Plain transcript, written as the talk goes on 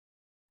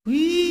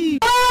Whee!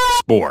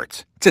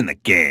 Sports. It's in the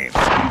game.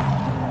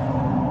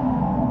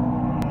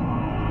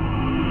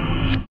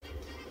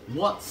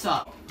 What's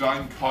up?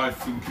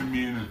 DankHyphen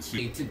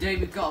community. Today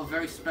we've got a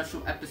very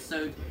special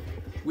episode.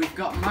 We've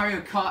got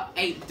Mario Kart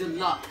 8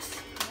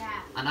 Deluxe. Yeah.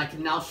 And I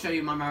can now show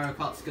you my Mario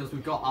Kart skills.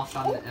 We've got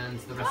Osian and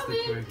the rest of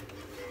the crew.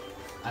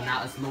 And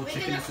that is Lord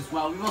Chickeness as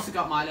well. We've also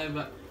got Milo,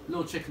 but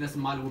Lord Chickeness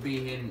and Milo will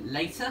be in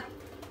later.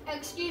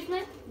 Excuse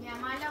me? Yeah,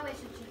 Milo is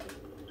a chicken.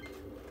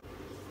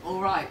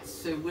 Alright,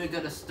 so we're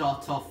going to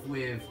start off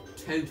with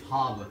Toad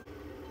Harbour.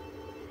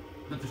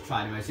 Let's just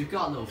try anyway. So you've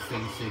got a little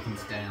thing so you can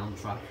stay on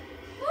track.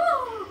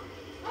 Oh!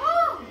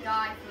 Oh!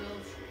 Die,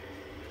 fools.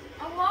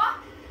 Oh, what?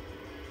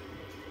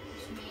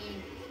 It's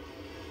mean.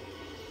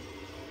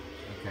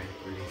 Okay,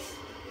 release.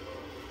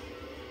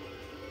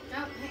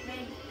 Don't hit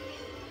me.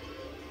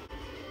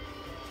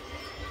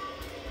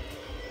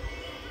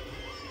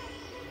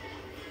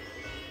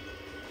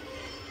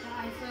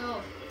 Die,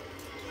 fool.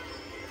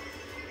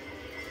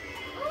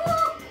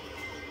 Oh!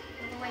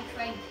 Get away,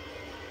 train.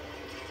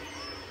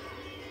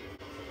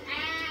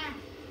 Ah!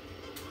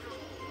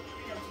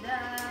 Go to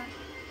there.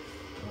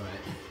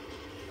 Alright.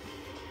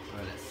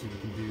 Alright, let's see what we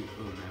can do.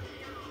 Oh no.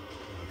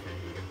 Okay,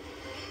 here we go.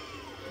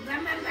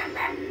 Rum, rum, rum,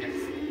 rum.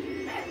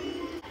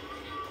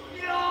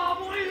 Yeah,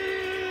 boy!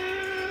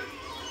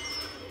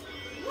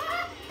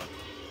 What?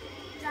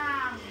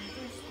 Damn,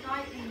 this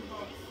lightning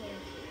bolt thing.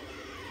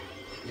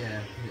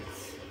 Yeah,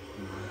 it's...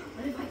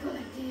 What if I go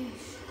like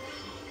this?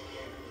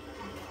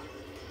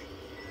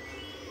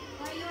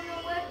 Why are you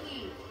not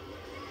working?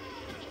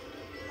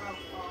 Oh,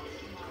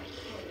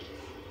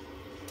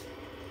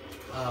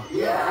 my goodness.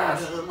 Yes!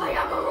 I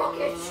am a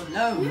rocket!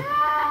 No!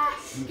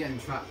 Yes! I'm getting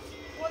trapped.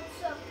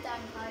 What's up,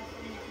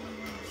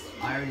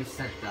 DankHyphen? I already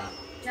said that.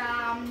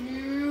 Damn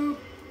you!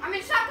 I'm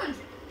in second!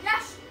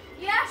 Yes!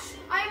 Yes!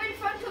 I am in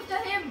front of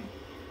him!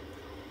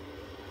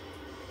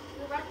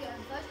 You're right there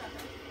in first,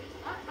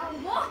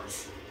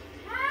 what?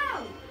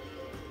 How?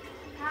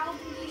 How do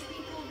these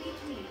people beat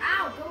me?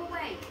 Ow! Go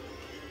away!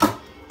 Come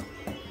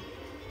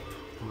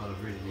on,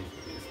 I really need to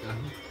get this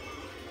done.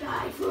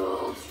 Die,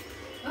 fools!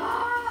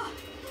 Ah!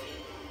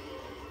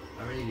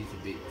 I really need to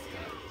beat this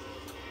guy.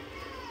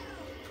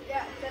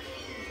 Yeah,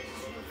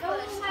 go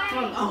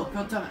away! Oh,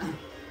 god damn it.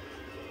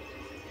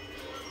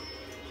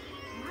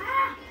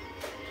 Ah!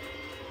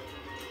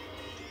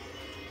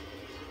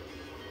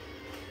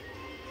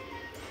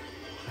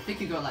 I think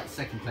you got like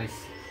second place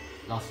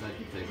last night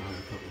you played Mario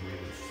Kart with me.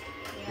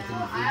 Yeah, didn't-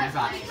 well, we never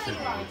I actually played said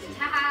right. that.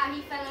 Haha,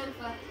 he fell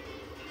over.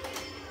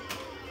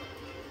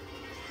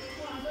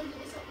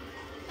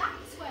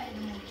 That's where the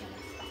more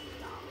jealous stuff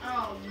starts.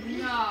 Oh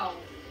no!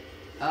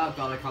 Oh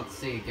god, I can't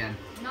see again.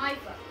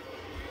 Neither.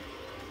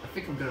 I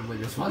think I'm gonna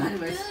win this one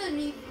anyways.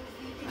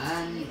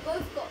 And- You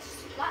both got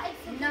splattered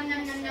from num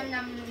num num num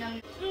num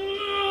num.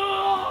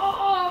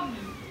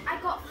 I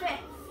got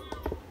fifth.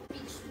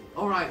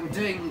 Alright, we're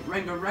doing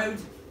Rainbow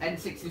Road,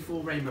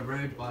 N64 Rainbow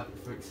Road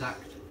for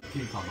exact.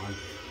 Can you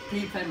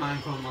play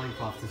Minecraft?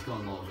 Minecraft has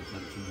got a lot of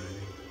attention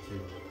really to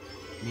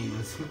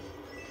memes.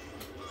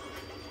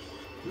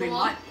 I mean,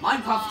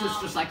 Minecraft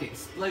has just like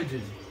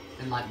exploded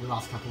in like the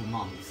last couple of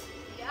months.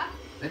 Yeah?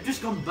 They've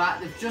just gone back,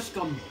 they've just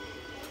gone...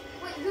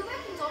 Wait, who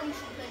reckons I should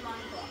play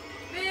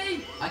Minecraft?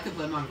 Me! I could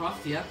play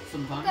Minecraft, yeah,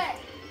 sometimes. Okay,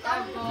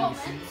 down in the Maybe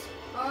comments. soon.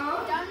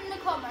 Down in the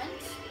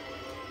comments,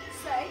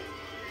 say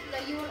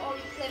that you will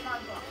already play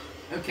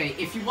Minecraft. Okay,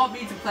 if you want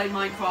me to play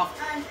Minecraft,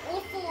 And all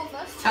four of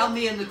us. tell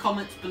me in the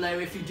comments below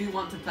if you do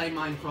want to play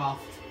Minecraft.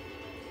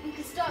 We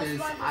can start Because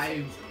survival I-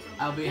 series or something.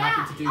 I'll be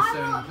happy to do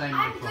so and play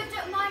I'm Minecraft. good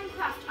at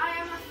Minecraft. I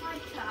am a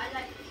fighter. I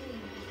like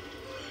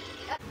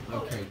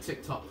killing. Okay,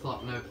 TikTok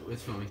clock note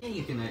is for me. Yeah,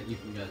 you can go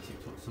to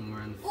TikTok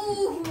somewhere in the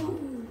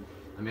Ooh.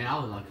 I mean, I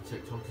would like a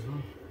TikTok as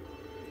well.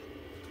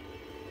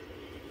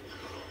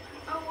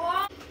 Oh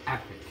what?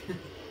 Epic.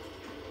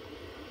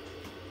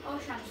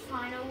 Osian's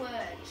final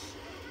words.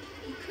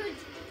 You could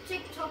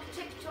TikTok.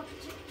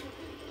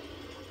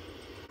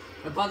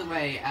 But by the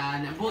way,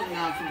 an important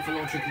announcement for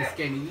Lord Chickeness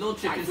Gaming. Lord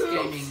Chickeness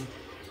Gaming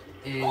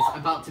is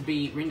about to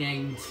be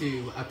renamed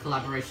to a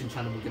collaboration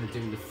channel we're going to do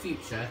in the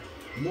future.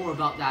 More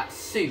about that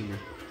soon.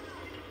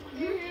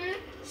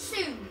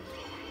 Soon.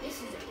 This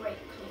is a great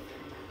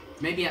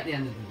clip. Maybe at the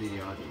end of the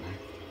video, I don't know.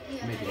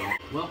 Yeah. Maybe not.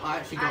 Well, I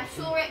actually got I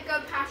saw it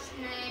go past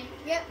me.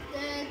 Yep,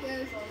 there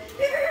goes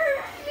Ollie.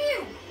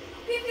 Pew!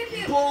 Pew pew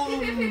pew! Boom! Pew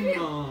pew pew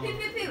pew! Pew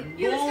pew pew!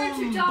 You was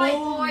going to die,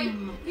 boy!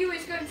 Boom! You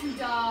was going to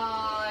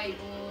die,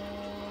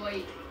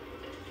 boy!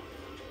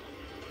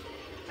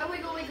 Oh,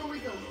 wiggle, wiggle,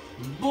 wiggle.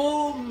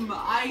 Boom!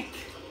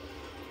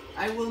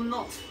 I will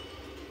not.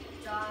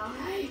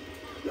 Die!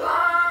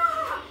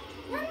 Ah!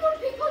 When will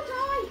people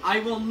die? I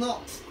will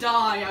not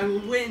die. I will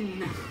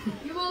win.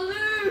 You will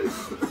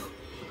lose!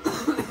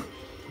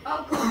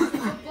 Oh god,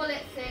 it's a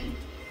bullet thing.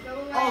 Go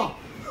away. Oh.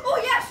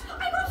 Oh yes!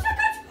 I got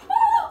second!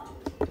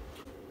 Oh!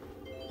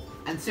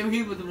 And so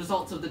here were the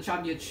results of the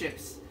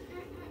championships.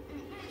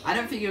 I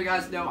don't think you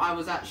guys know I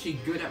was actually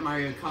good at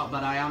Mario Kart,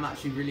 but I am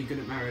actually really good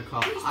at Mario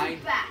Kart. Who's the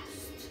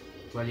best?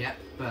 Well, yeah,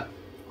 but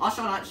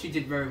Osian actually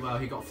did very well.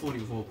 He got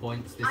 44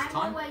 points this time.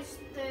 I'm always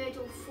 3rd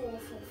or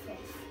 4th or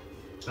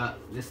 5th. But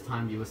this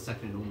time you were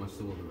second in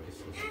almost all the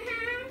races.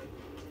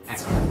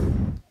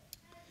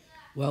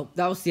 Well,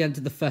 that was the end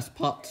of the first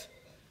part.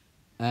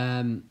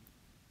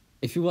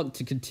 If you want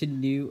to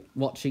continue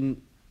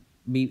watching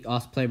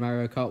us play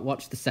Mario Kart,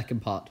 watch the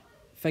second part.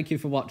 Thank you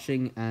for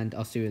watching, and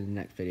I'll see you in the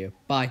next video.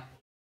 Bye.